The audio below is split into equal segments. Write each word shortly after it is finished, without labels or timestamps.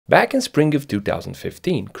Back in spring of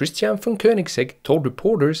 2015, Christian von Koenigsegg told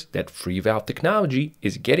reporters that FreeValve technology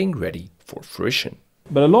is getting ready for fruition.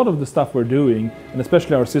 But a lot of the stuff we're doing, and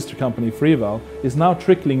especially our sister company FreeValve, is now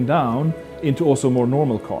trickling down into also more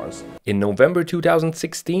normal cars. In November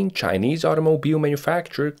 2016, Chinese automobile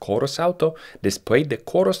manufacturer Qoros Auto displayed the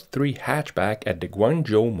Qoros 3 hatchback at the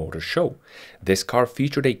Guangzhou Motor Show. This car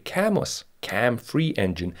featured a camless, Qamfreee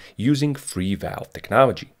engine using FreeValve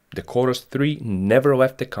technology. The Qoros 3 never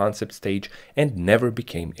left the concept stage and never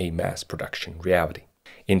became a mass production reality.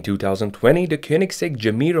 In 2020, the Koenigsegg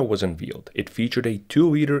Gemera was unveiled. It featured a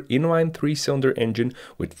 2-liter inline 3-cylinder engine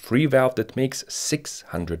with FreeValve that makes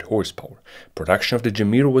 600 horsepower. Production of the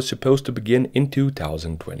Gemera was supposed to begin in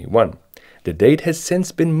 2021. The date has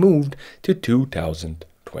since been moved to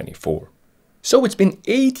 2024. So it's been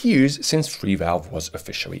 8 years since FreeValve was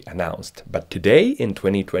officially announced. But today, in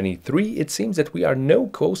 2023, it seems that we are no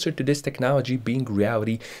closer to this technology being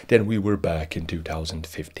reality than we were back in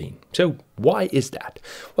 2015. So why is that?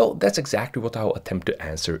 Well, that's exactly what I'll attempt to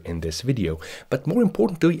answer in this video. But more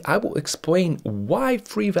importantly, I will explain why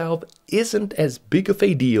FreeValve isn't as big of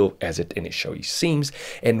a deal as it initially seems,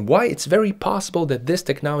 and why it's very possible that this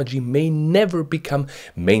technology may never become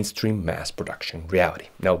mainstream mass production reality.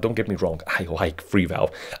 Now, don't get me wrong, I like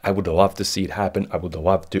FreeValve. I would love to see it happen. I would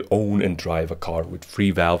love to own and drive a car with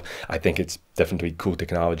FreeValve. I think it's definitely cool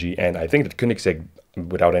technology, and I think that Koenigsegg,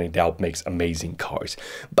 without any doubt, makes amazing cars.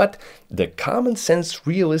 But the common sense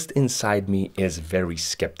realist inside me is very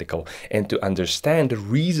skeptical, and to understand the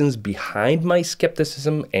reasons behind my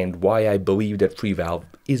skepticism and why I believe that FreeValve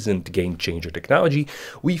isn't game-changer technology,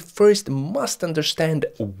 we first must understand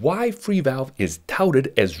why FreeValve is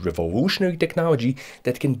touted as revolutionary technology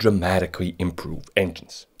that can dramatically improve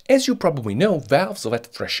engines. As you probably know, valves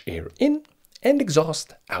let fresh air in and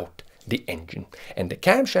exhaust out the engine, and the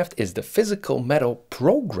camshaft is the physical metal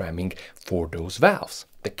programming for those valves.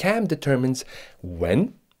 The cam determines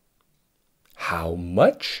when, how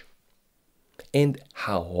much, and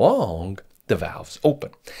how long the valves open.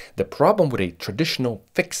 The problem with a traditional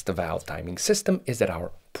fixed valve timing system is that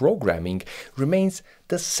our programming remains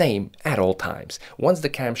the same at all times. Once the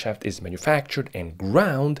camshaft is manufactured and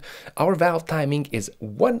ground, our valve timing is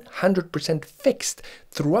 100% fixed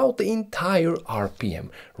throughout the entire RPM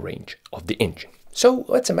range of the engine. So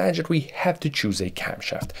let's imagine we have to choose a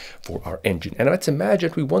camshaft for our engine, and let's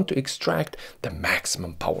imagine we want to extract the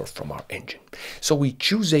maximum power from our engine. So we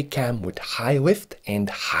choose a cam with high lift and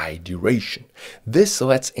high duration. This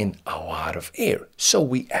lets in a lot of air, so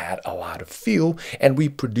we add a lot of fuel and we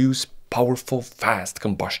produce powerful, fast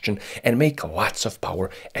combustion and make lots of power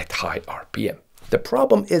at high RPM. The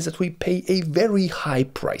problem is that we pay a very high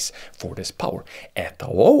price for this power. At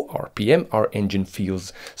low RPM, our engine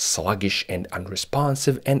feels sluggish and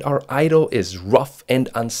unresponsive, and our idle is rough and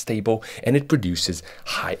unstable, and it produces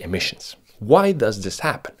high emissions. Why does this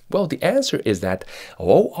happen? Well, the answer is that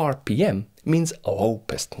low RPM means low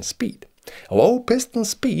piston speed. Low piston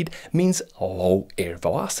speed means low air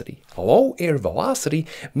velocity. Low air velocity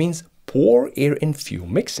means poor air and fuel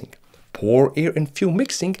mixing. Poor air and fuel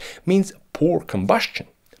mixing means poor combustion.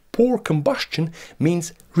 Poor combustion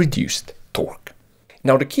means reduced torque.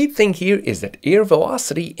 Now, the key thing here is that air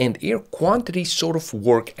velocity and air quantity sort of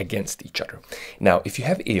work against each other. Now, if you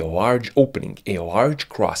have a large opening, a large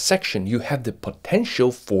cross section, you have the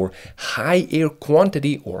potential for high air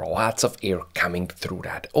quantity or lots of air coming through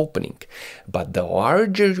that opening. But the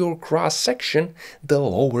larger your cross section, the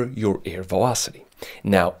lower your air velocity.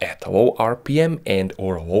 Now, at low RPM and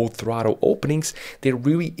or low throttle openings, there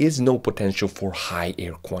really is no potential for high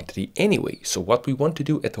air quantity anyway. So what we want to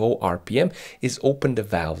do at low RPM is open the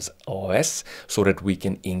valves less so that we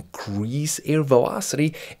can increase air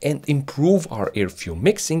velocity and improve our air-fuel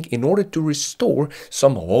mixing in order to restore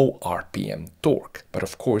some low RPM torque. But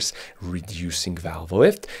of course, reducing valve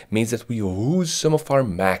lift means that we lose some of our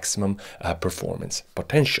maximum performance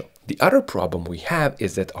potential. The other problem we have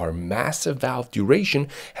is that our massive valve duration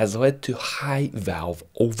has led to high valve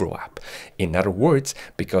overlap. In other words,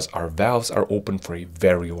 because our valves are open for a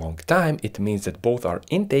very long time, it means that both our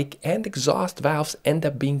intake and exhaust valves end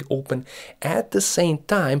up being open at the same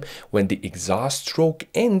time when the exhaust stroke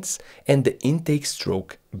ends and the intake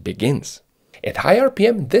stroke begins. At high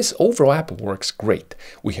RPM, this overlap works great.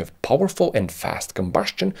 We have powerful and fast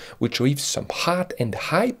combustion, which leaves some hot and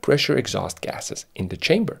high pressure exhaust gases in the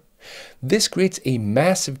chamber. This creates a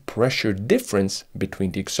massive pressure difference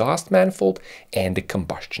between the exhaust manifold and the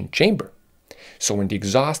combustion chamber. So when the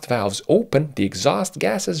exhaust valves open, the exhaust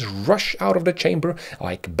gases rush out of the chamber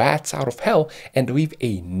like bats out of hell and leave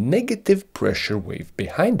a negative pressure wave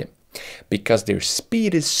behind them. because their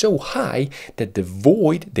speed is so high that the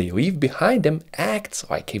void they leave behind them acts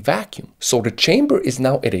like a vacuum. So the chamber is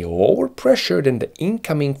now at a lower pressure than the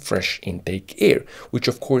incoming fresh intake air, which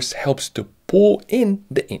of course helps to pull in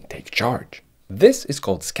the intake charge. This is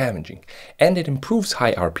called scavenging, and it improves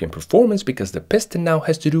high RPM performance because the piston now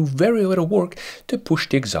has to do very little work to push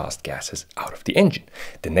the exhaust gases out of the engine.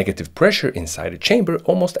 The negative pressure inside the chamber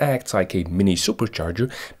almost acts like a mini supercharger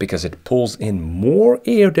because it pulls in more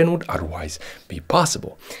air than would otherwise be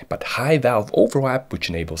possible. But high valve overlap, which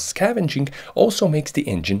enables scavenging, also makes the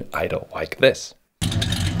engine idle like this.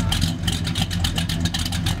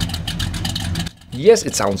 Yes,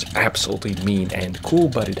 it sounds absolutely mean and cool,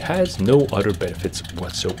 but it has no other benefits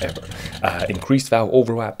whatsoever. Increased valve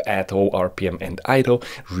overlap at low RPM and idle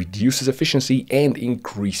reduces efficiency and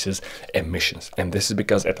increases emissions. And this is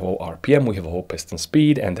because at low RPM we have low piston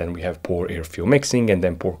speed, and then we have poor air-fuel mixing, and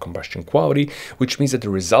then poor combustion quality, which means that the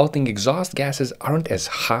resulting exhaust gases aren't as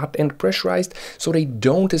hot and pressurized, so they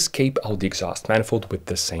don't escape out the exhaust manifold with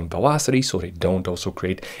the same velocity, so they don't also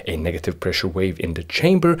create a negative pressure wave in the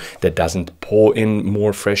chamber that doesn't pull in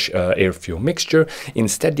more fresh air-fuel mixture.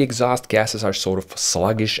 Instead, the exhaust gases are sort of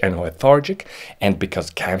sluggish and lethargic, and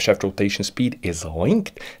because camshaft rotation speed is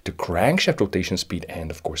linked to crankshaft rotation speed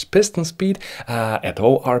and of course piston speed, at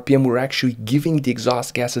low RPM we're actually giving the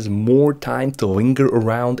exhaust gases more time to linger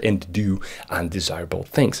around and do undesirable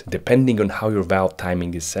things. Depending on how your valve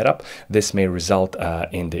timing is set up, this may result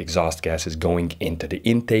in the exhaust gases going into the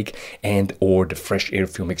intake and or the fresh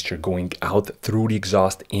air-fuel mixture going out through the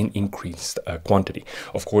exhaust in increased quantity.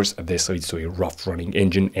 Of course, this leads to a rough running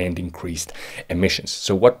engine and increased emissions.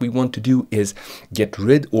 So what we want to do is get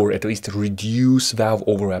rid or at least reduce valve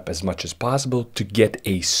overlap as much as possible to get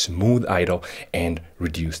a smooth idle and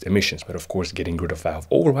reduced emissions. But of course, getting rid of valve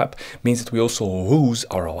overlap means that we also lose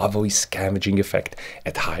our lovely scavenging effect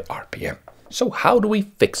at high RPM. So how do we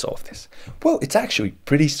fix all of this? Well, it's actually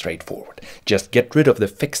pretty straightforward. Just get rid of the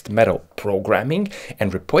fixed metal programming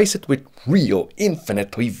and replace it with real,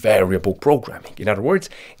 infinitely variable programming. In other words,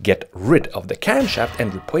 get rid of the camshaft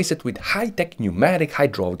and replace it with high-tech pneumatic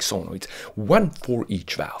hydraulic solenoids, one for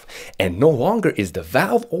each valve. And no longer is the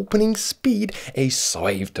valve opening speed a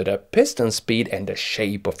slave to the piston speed and the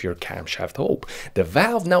shape of your camshaft lobe. The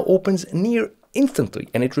valve now opens near instantly,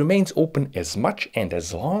 and it remains open as much and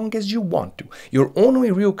as long as you want to. Your only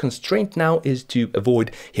real constraint now is to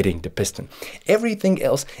avoid hitting the piston. Everything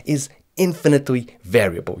else is infinitely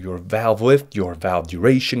variable. Your valve lift, your valve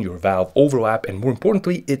duration, your valve overlap, and more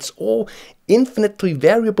importantly, it's all infinitely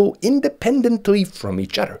variable independently from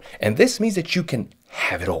each other. And this means that you can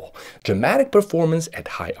have it all. Dramatic performance at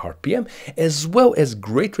high RPM, as well as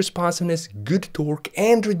great responsiveness, good torque,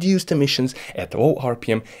 and reduced emissions at low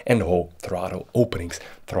RPM and low throttle openings.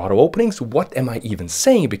 Throttle openings, what am I even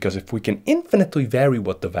saying? Because if we can infinitely vary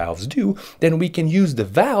what the valves do, then we can use the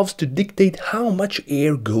valves to dictate how much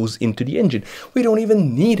air goes into the engine. We don't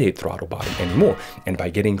even need a throttle body anymore. And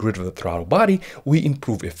by getting rid of the throttle body, we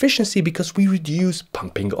improve efficiency because we reduce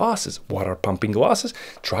pumping losses. What are pumping losses?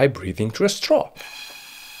 Try breathing through a straw.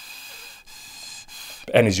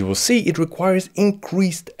 And as you will see, it requires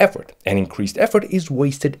increased effort, and increased effort is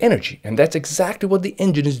wasted energy. And that's exactly what the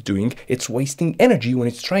engine is doing. It's wasting energy when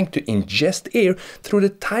it's trying to ingest air through the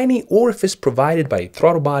tiny orifice provided by a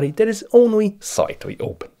throttle body that is only slightly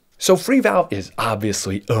open. So FreeValve is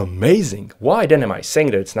obviously amazing. Why then am I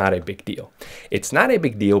saying that it's not a big deal? It's not a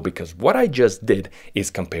big deal because what I just did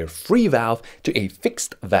is compare FreeValve to a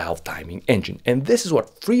fixed valve timing engine. And this is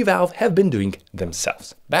what FreeValve have been doing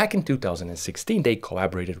themselves. Back in 2016, they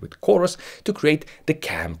collaborated with Qoros to create the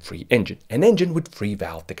Qamfreee engine, an engine with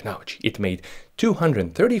FreeValve technology. It made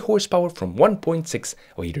 230 horsepower from 1.6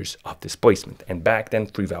 liters of displacement. And back then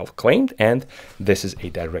FreeValve claimed, and this is a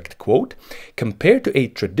direct quote, compared to a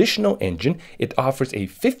traditional engine, it offers a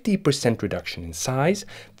 50% reduction in size,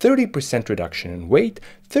 30% reduction in weight,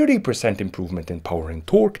 30% improvement in power and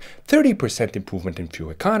torque, 30% improvement in fuel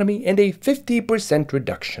economy, and a 50%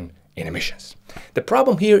 reduction in emissions. The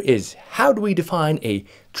problem here is, how do we define a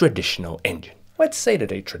traditional engine? Let's say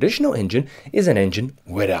that a traditional engine is an engine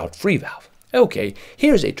without FreeValve. Okay,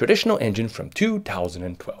 here's a traditional engine from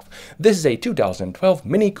 2012. This is a 2012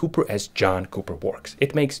 Mini Cooper as John Cooper works.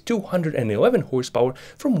 It makes 211 horsepower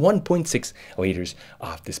from 1.6 liters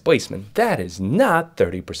of displacement. That is not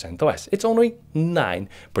 30% less. It's only 9%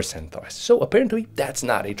 less. So apparently that's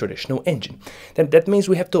not a traditional engine. Then that means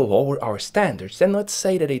we have to lower our standards. Then let's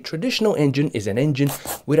say that a traditional engine is an engine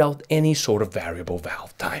without any sort of variable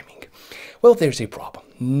valve timing. Well, there's a problem.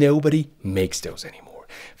 Nobody makes those anymore.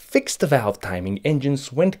 Fixed valve timing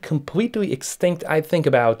engines went completely extinct, I think,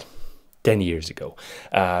 about 10 years ago.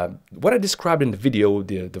 What I described in the video,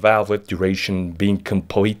 the valve lift duration being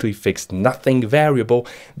completely fixed, nothing variable,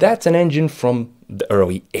 that's an engine from the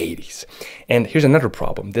early 80s. And here's another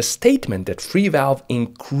problem. The statement that FreeValve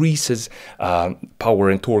increases power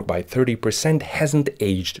and torque by 30% hasn't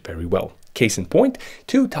aged very well. Case in point,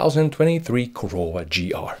 2023 Corolla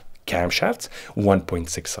GR. Camshafts,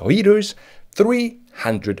 1.6 liters,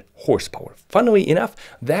 300 horsepower. Funnily enough,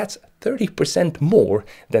 that's 30% more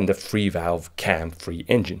than the FreeValve Qamfreee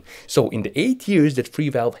engine. So in the 8 years that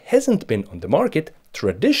FreeValve hasn't been on the market,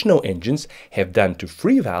 traditional engines have done to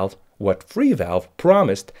FreeValve what FreeValve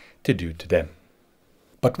promised to do to them.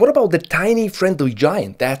 But what about the tiny friendly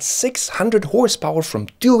giant? That's 600 horsepower from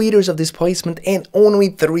 2 liters of displacement and only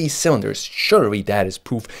 3 cylinders. Surely that is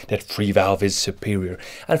proof that FreeValve is superior.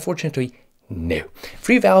 Unfortunately, no.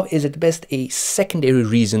 FreeValve is at best a secondary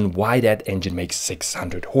reason why that engine makes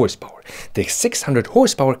 600 horsepower. The 600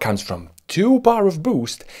 horsepower comes from 2 bar of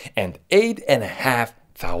boost and 8,500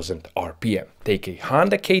 RPM. Take a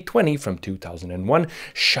Honda K20 from 2001,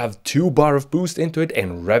 shove 2 bar of boost into it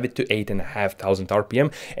and rev it to 8,500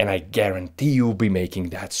 RPM, and I guarantee you'll be making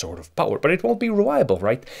that sort of power. But it won't be reliable,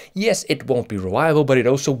 right? Yes, it won't be reliable, but it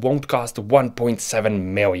also won't cost $1.7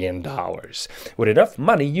 million. With enough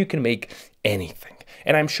money, you can make anything.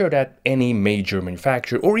 And I'm sure that any major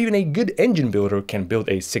manufacturer or even a good engine builder can build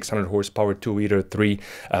a 600 horsepower 2-liter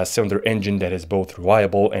 3-cylinder engine that is both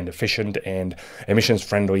reliable and efficient and emissions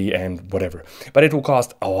friendly and whatever. But it will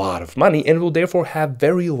cost a lot of money and will therefore have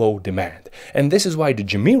very low demand. And this is why the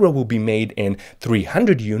Gemera will be made in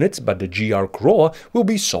 300 units, but the GR Corolla will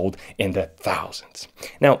be sold in the thousands.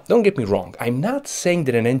 Now, don't get me wrong. I'm not saying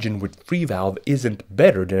that an engine with FreeValve isn't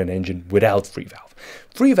better than an engine without FreeValve.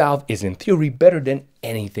 FreeValve is in theory better than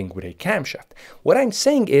anything with a camshaft. What I'm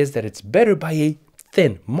saying is that it's better by a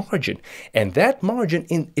thin margin, and that margin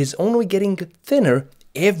is only getting thinner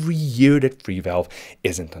every year that FreeValve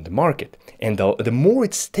isn't on the market. And the more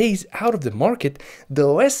it stays out of the market, the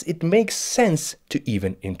less it makes sense to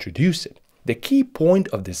even introduce it. The key point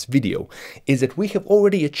of this video is that we have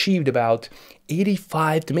already achieved about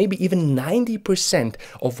 85 to maybe even 90%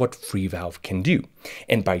 of what FreeValve can do.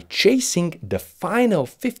 And by chasing the final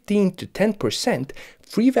 15 to 10%,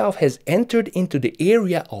 FreeValve has entered into the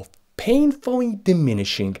area of painfully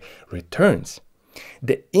diminishing returns.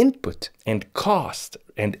 The input and cost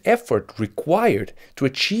and effort required to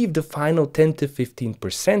achieve the final 10 to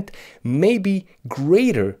 15% may be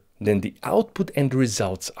greater than the output and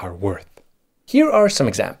results are worth. Here are some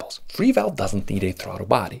examples. FreeValve doesn't need a throttle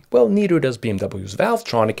body. Well, neither does BMW's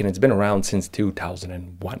Valvetronic, and it's been around since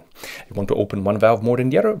 2001. You want to open one valve more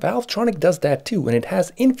than the other? Valvetronic does that too, and it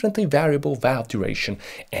has infinitely variable valve duration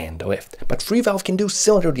and lift. But FreeValve can do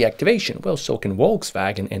cylinder deactivation. Well, so can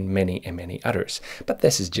Volkswagen and many others. But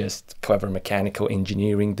this is just clever mechanical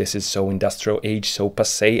engineering. This is so industrial age, so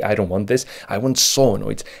passé. I don't want this. I want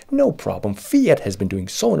solenoids. No problem. Fiat has been doing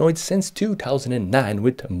solenoids since 2009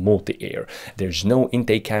 with multi-air. There's no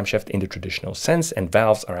intake camshaft in the traditional sense, and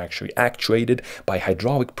valves are actually actuated by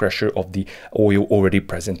hydraulic pressure of the oil already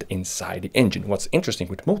present inside the engine. What's interesting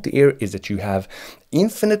with multi-air is that you have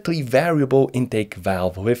infinitely variable intake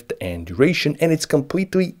valve lift and duration, and it's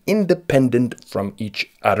completely independent from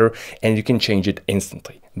each other, and you can change it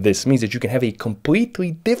instantly. This means that you can have a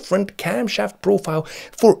completely different camshaft profile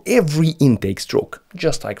for every intake stroke,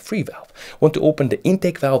 just like FreeValve. Want to open the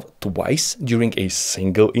intake valve twice during a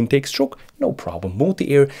single intake stroke? No problem,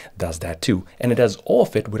 multi-air does that too, and it does all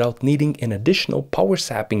of it without needing an additional power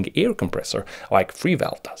sapping air compressor like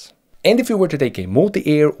FreeValve does. And if you were to take a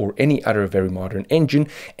multi-air or any other very modern engine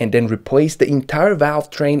and then replace the entire valve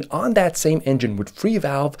train on that same engine with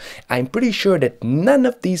FreeValve, I'm pretty sure that none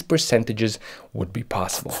of these percentages would be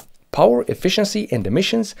possible. Power, efficiency, and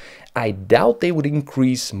emissions, I doubt they would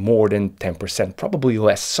increase more than 10%, probably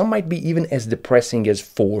less. Some might be even as depressing as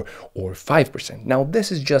 4 or 5%. Now,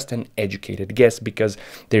 this is just an educated guess because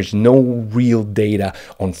there's no real data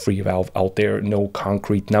on FreeValve out there, no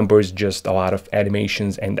concrete numbers, just a lot of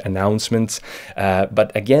animations and announcements.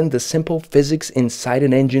 But again, the simple physics inside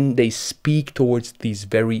an engine, they speak towards these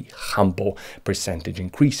very humble percentage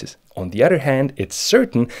increases. On the other hand, it's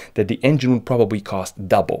certain that the engine would probably cost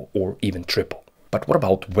double or even triple. But what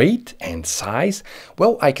about weight and size?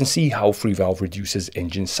 Well, I can see how FreeValve reduces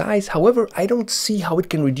engine size. However, I don't see how it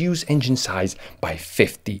can reduce engine size by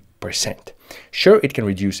 50%. Sure, it can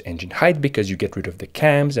reduce engine height because you get rid of the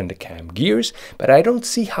cams and the cam gears, but I don't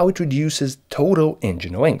see how it reduces total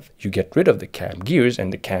engine length. You get rid of the cam gears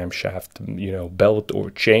and the camshaft, belt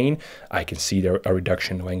or chain. I can see there a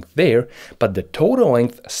reduction in length there, but the total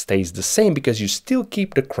length stays the same because you still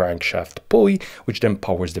keep the crankshaft pulley, which then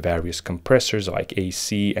powers the various compressors like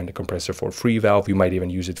AC and the compressor for FreeValve. You might even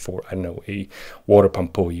use it for, I don't know, a water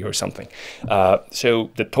pump pulley or something.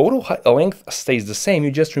 So the total length stays the same.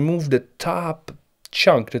 You just remove the top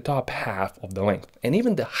chunk, the top half of the length. And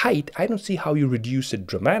even the height, I don't see how you reduce it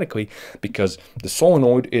dramatically because the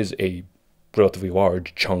solenoid is a relatively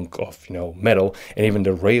large chunk of metal, and even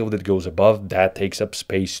the rail that goes above that takes up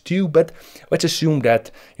space too. But let's assume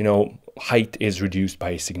that height is reduced by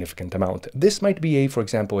a significant amount. This might be for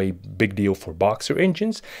example, a big deal for boxer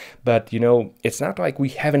engines, but it's not like we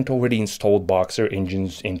haven't already installed boxer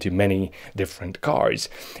engines into many different cars.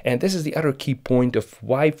 And this is the other key point of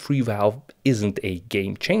why FreeValve isn't a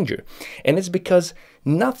game changer. And it's because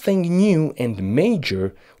nothing new and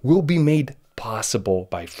major will be made possible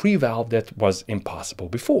by FreeValve that was impossible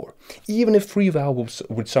before. Even if FreeValve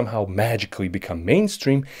would somehow magically become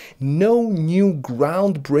mainstream, no new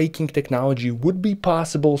groundbreaking technology would be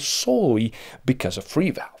possible solely because of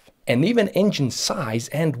FreeValve. And even engine size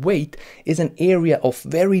and weight is an area of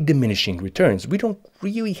very diminishing returns. We don't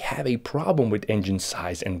really have a problem with engine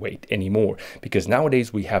size and weight anymore, because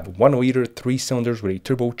nowadays we have 1 liter 3 cylinders with a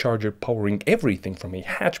turbocharger powering everything from a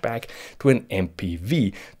hatchback to an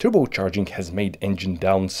MPV. Turbocharging has made engine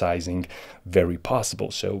downsizing very possible,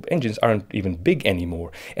 so engines aren't even big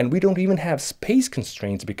anymore. And we don't even have space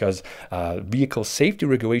constraints because vehicle safety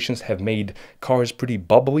regulations have made cars pretty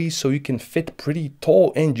bubbly, so you can fit pretty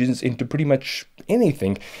tall engines into pretty much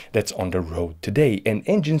anything that's on the road today. And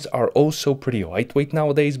engines are also pretty lightweight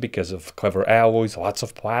nowadays because of clever alloys, lots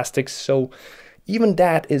of plastics, so even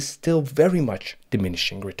that is still very much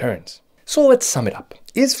diminishing returns. So let's sum it up.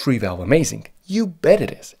 Is FreeValve amazing? You bet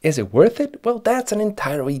it is. Is it worth it? Well, that's an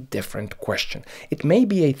entirely different question. It may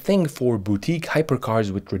be a thing for boutique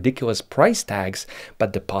hypercars with ridiculous price tags,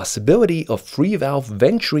 but the possibility of FreeValve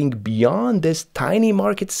venturing beyond this tiny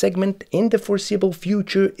market segment in the foreseeable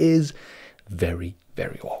future is very,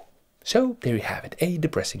 very low. So there you have it, a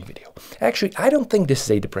depressing video. Actually, I don't think this is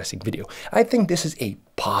a depressing video. I think this is a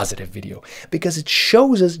positive video because it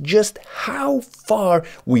shows us just how far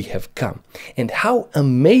we have come and how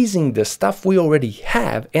amazing the stuff we already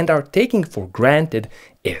have and are taking for granted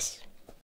is.